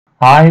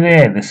Hi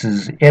there, this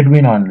is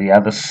Edwin on the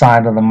other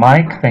side of the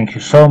mic. Thank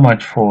you so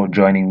much for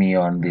joining me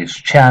on this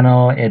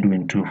channel,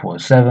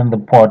 Edwin247, the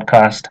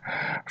podcast.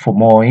 For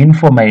more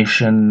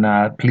information,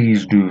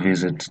 please do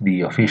visit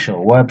the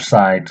official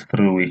website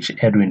through which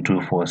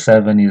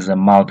Edwin247 is a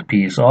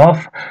mouthpiece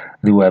of.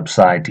 The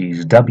website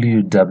is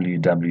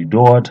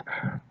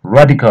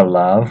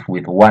www.radicallove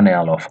with one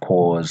L of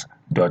course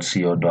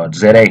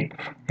 .co.za.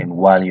 And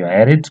while you're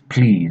at it,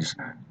 please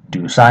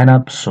do sign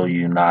up so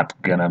you're not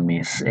gonna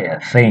miss a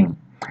thing.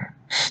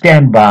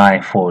 Stand by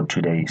for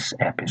today's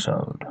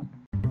episode.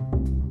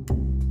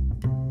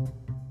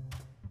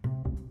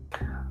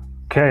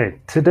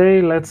 Okay,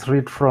 today let's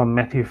read from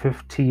Matthew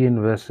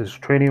 15, verses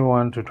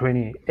 21 to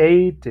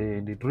 28,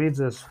 and it reads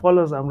as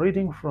follows. I'm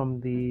reading from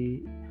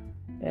the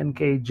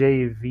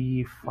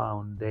NKJV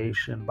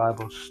Foundation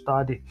Bible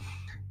Study.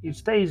 It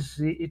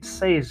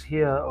says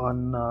here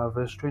on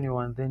verse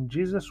 21, then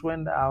Jesus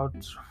went out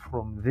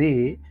from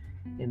there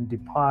and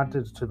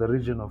departed to the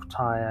region of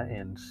Tyre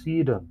and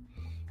Sidon.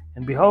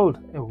 And behold,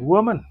 a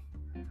woman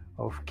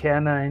of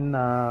Canaan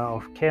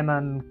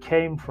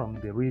came from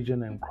the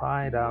region and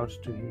cried out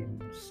to him,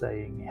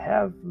 saying,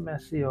 have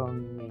mercy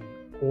on me,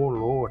 O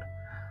Lord,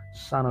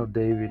 Son of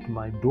David.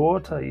 My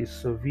daughter is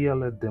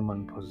severely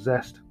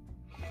demon-possessed.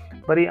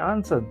 But he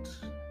answered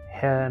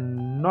her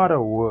not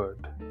a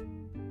word.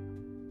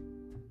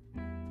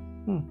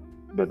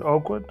 Bit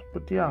awkward,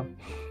 but yeah,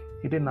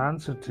 he didn't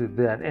answer to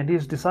that. And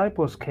his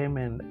disciples came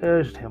and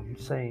urged him,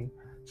 saying,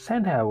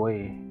 send her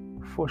away,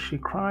 for she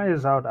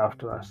cries out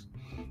after us.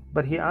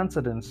 But he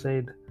answered and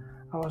said,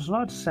 I was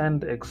not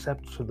sent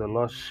except to the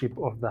lost sheep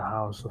of the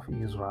house of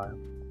Israel.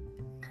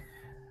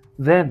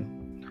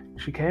 Then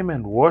she came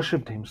and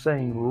worshipped him,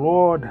 saying,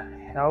 Lord,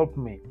 help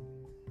me.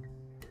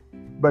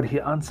 But he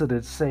answered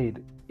and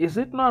said, is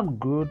it not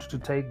good to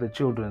take the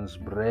children's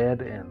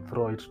bread and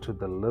throw it to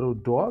the little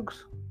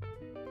dogs?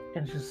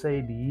 And she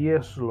said,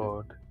 yes,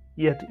 Lord.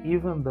 Yet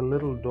even the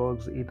little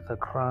dogs eat the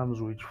crumbs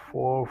which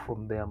fall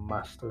from their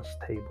master's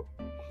table.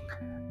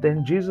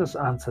 Then Jesus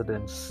answered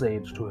and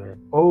said to her,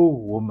 O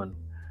woman,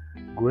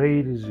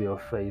 great is your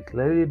faith.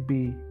 Let it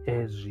be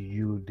as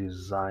you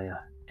desire.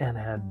 And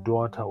her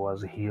daughter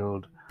was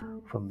healed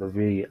from the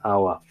very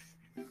hour.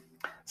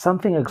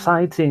 Something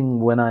exciting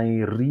when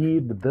I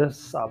read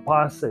this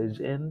passage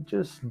and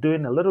just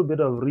doing a little bit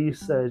of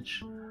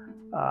research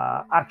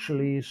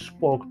actually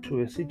spoke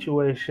to a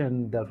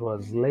situation that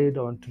was laid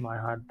onto my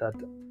heart that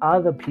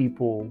other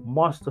people,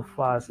 most of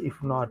us, if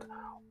not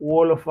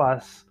all of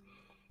us,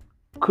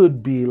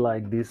 could be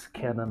like this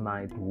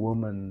Canaanite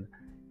woman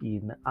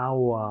in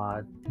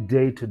our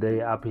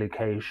day-to-day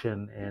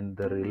application and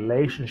the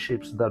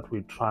relationships that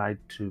we try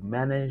to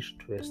manage,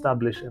 to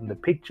establish, and the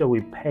picture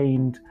we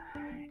paint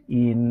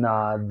in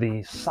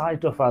the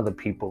sight of other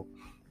people,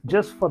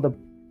 just for the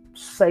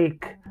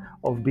sake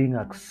of being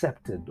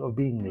accepted, of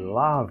being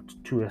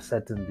loved to a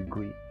certain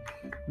degree.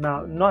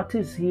 Now,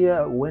 notice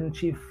here when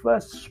she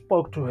first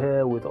spoke to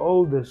her with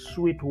all the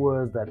sweet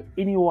words that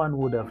anyone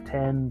would have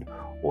turned,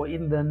 or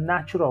in the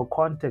natural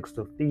context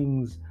of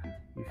things,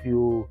 if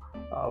you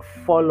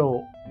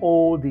follow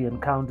all the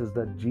encounters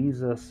that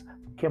Jesus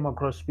came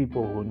across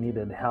people who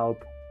needed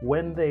help,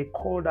 when they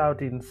called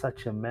out in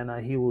such a manner,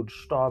 he would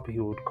stop,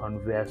 he would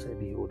converse, and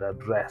he would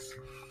address.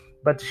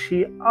 But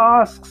she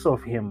asks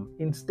of him.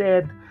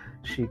 Instead,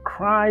 she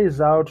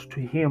cries out to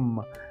him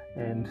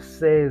and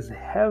says,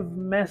 have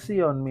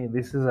mercy on me.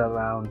 This is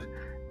around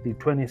the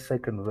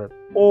 22nd verse.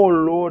 O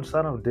Lord,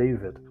 Son of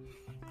David.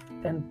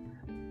 And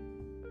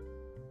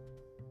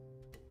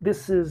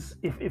this is,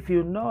 if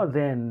you know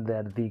then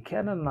that the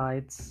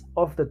Canaanites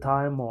of the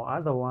time or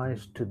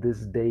otherwise to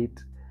this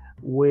date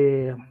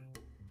were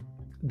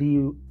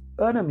the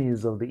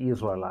enemies of the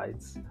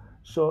Israelites.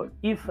 So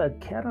if a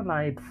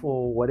Canaanite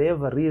for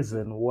whatever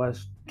reason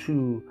was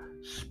to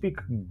speak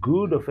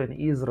good of an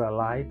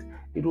Israelite,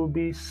 it would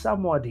be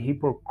somewhat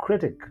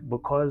hypocritical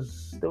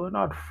because they were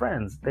not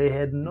friends. They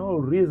had no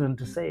reason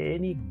to say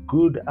any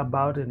good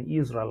about an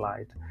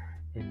Israelite.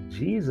 And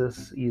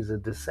Jesus is a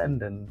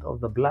descendant of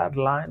the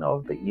bloodline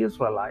of the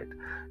Israelite.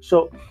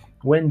 So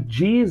when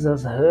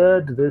Jesus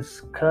heard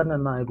this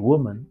Canaanite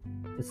woman,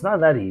 it's not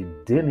that he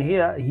didn't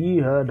hear, he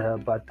heard her,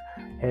 but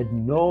had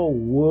no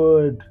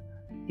word,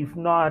 if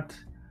not,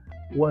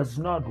 was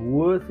not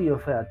worthy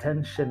of her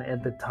attention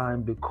at the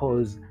time,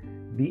 because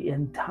the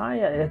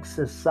entire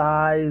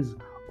exercise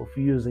of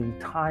using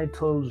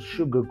titles,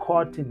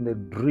 sugarcoating the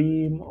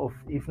dream of,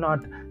 if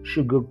not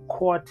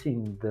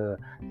sugarcoating the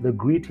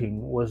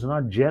greeting, was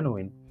not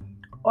genuine.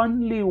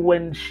 Only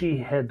when she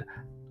had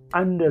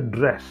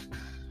underdressed,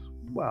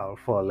 well,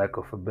 for lack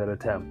of a better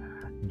term,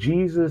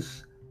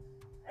 Jesus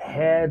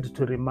had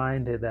to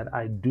remind her that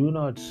I do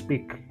not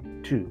speak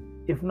to,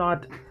 if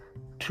not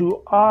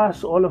to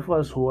us, all of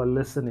us who are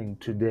listening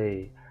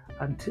today,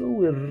 until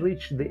we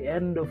reach the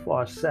end of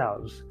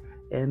ourselves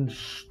and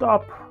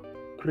stop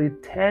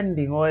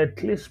pretending, or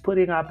at least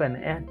putting up an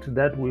act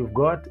that we've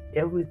got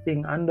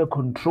everything under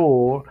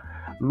control.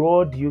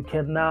 Lord, you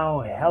can now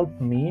help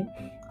me.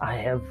 I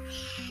have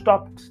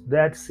stopped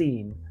that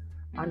scene.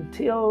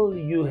 until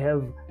you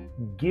have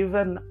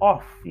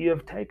you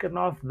have taken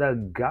off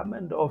the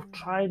garment of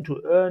trying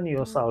to earn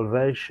your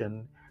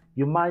salvation,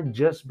 you might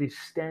just be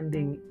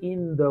standing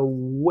in the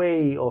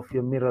way of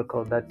your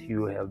miracle that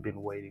you have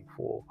been waiting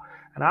for.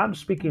 And I'm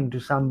speaking to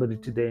somebody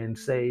today and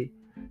say,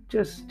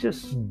 just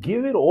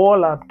give it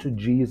all up to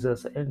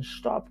Jesus and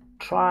stop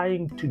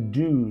trying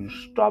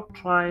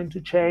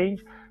to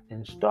change,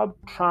 and stop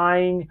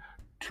trying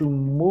to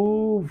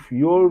move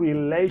your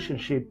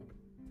relationship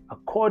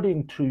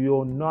according to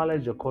your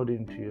knowledge,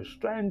 according to your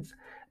strengths,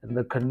 and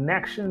the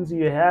connections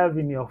you have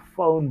in your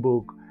phone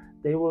book.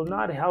 They will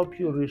not help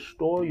you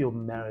restore your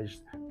marriage.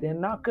 They're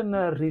not going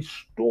to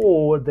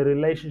restore the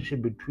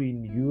relationship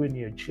between you and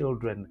your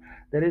children.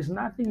 There is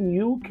nothing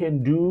you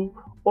can do,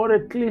 or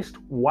at least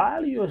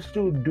while you're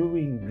still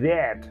doing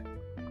that,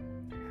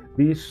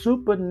 the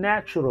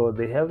supernatural,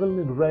 the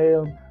heavenly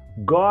realm,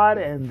 God,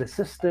 and the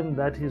system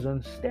that is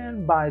on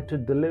standby to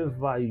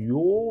deliver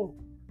your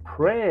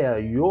prayer,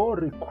 your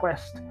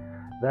request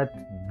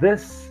that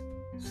this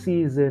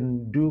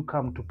season do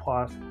come to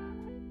pass,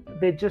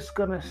 they're just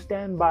going to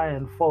stand by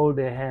and fold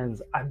their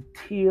hands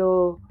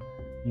until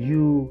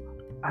you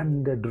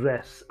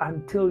underdress,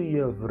 until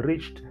you have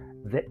reached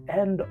the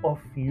end of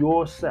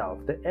yourself,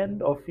 the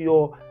end of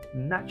your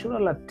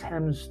natural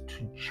attempts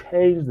to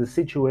change the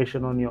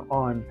situation on your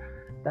own.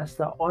 That's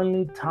the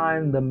only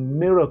time the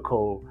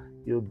miracle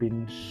you've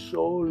been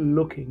so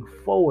looking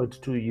forward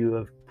to. You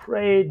have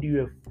prayed, you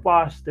have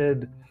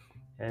fasted,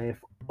 and if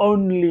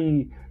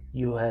only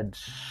you had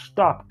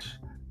stopped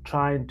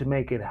trying to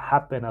make it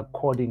happen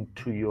according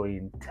to your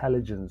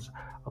intelligence,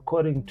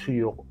 according to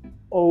your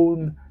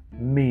own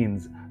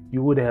means,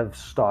 you would have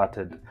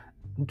started.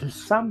 To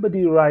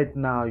somebody right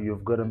now,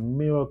 you've got a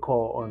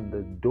miracle on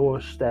the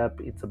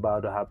doorstep. It's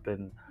about to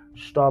happen.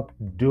 Stop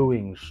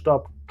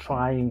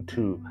trying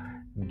to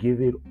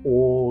give it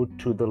all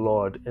to the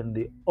Lord. And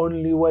the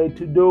only way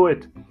to do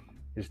it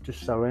is to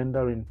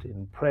surrender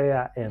in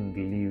prayer and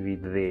leave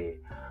it there.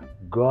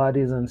 God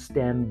is on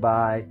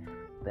standby.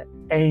 The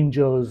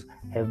angels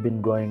have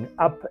been going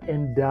up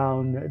and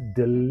down,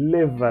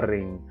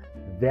 delivering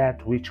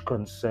that which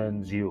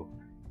concerns you.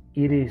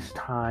 It is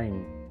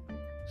time.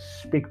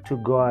 Speak to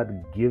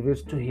God, give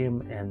it to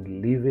Him,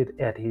 and leave it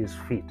at His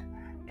feet.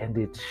 And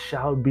it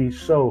shall be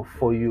so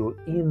for you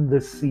in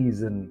the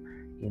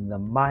season, in the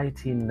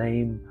mighty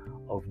name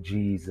of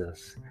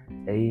Jesus.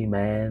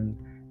 Amen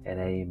and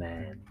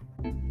amen.